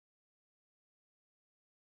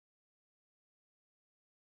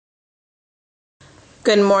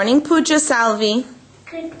Good morning, Pooja Salvi.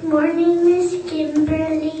 Good morning, Miss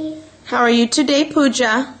Kimberly. How are you today,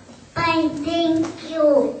 Pooja? Fine, thank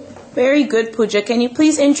you. Very good, Pooja. Can you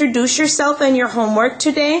please introduce yourself and your homework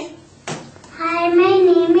today? Hi, my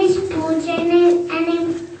name is Pooja and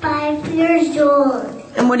I'm 5 years old.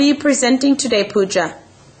 And what are you presenting today, Pooja?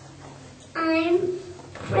 I'm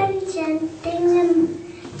presenting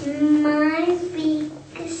my week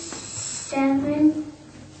 27.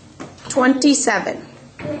 27.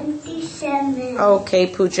 Okay,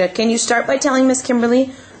 Pooja. Can you start by telling Miss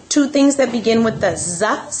Kimberly 2 things that begin with the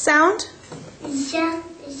Z sound? Jump.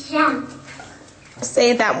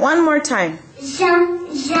 Say that one more time.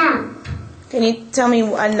 Jump. Can you tell me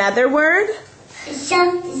another word?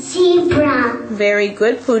 Zebra. Very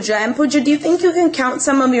good, Pooja. And Pooja, do you think you can count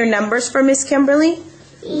some of your numbers for Miss Kimberly?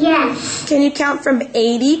 Yes. Can you count from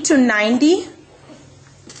 80 to 90?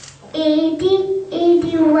 80,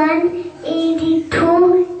 81,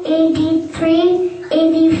 82, 83,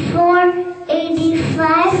 84,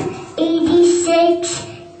 85, 86,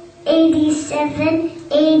 87,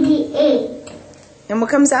 88. And what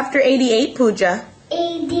comes after 88, Pooja?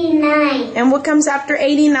 89. And what comes after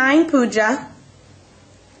 89, Pooja?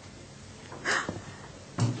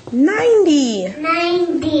 90.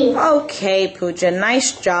 90. Okay, Pooja,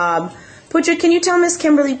 nice job. Pooja, can you tell Miss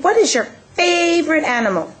Kimberly, what is your favorite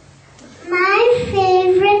animal? My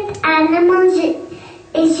favorite animal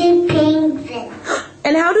is a penguin.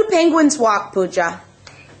 And how do penguins walk, Pooja?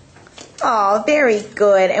 Oh, very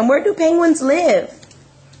good. And where do penguins live?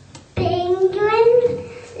 Penguin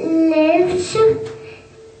lives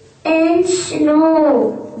in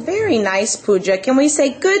snow. Very nice, Pooja. Can we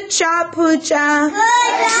say good job, Pooja?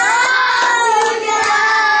 Good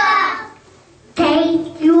job!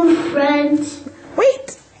 Thank you, friends.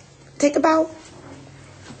 Wait, take a bow.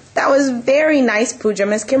 That was very nice, Pooja.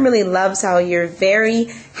 Miss Kimberly loves how you're very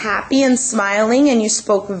happy and smiling, and you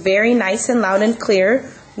spoke very nice and loud and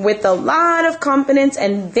clear with a lot of confidence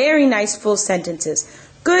and very nice full sentences.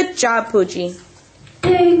 Good job, Pooji.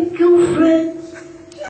 Thank you, friends.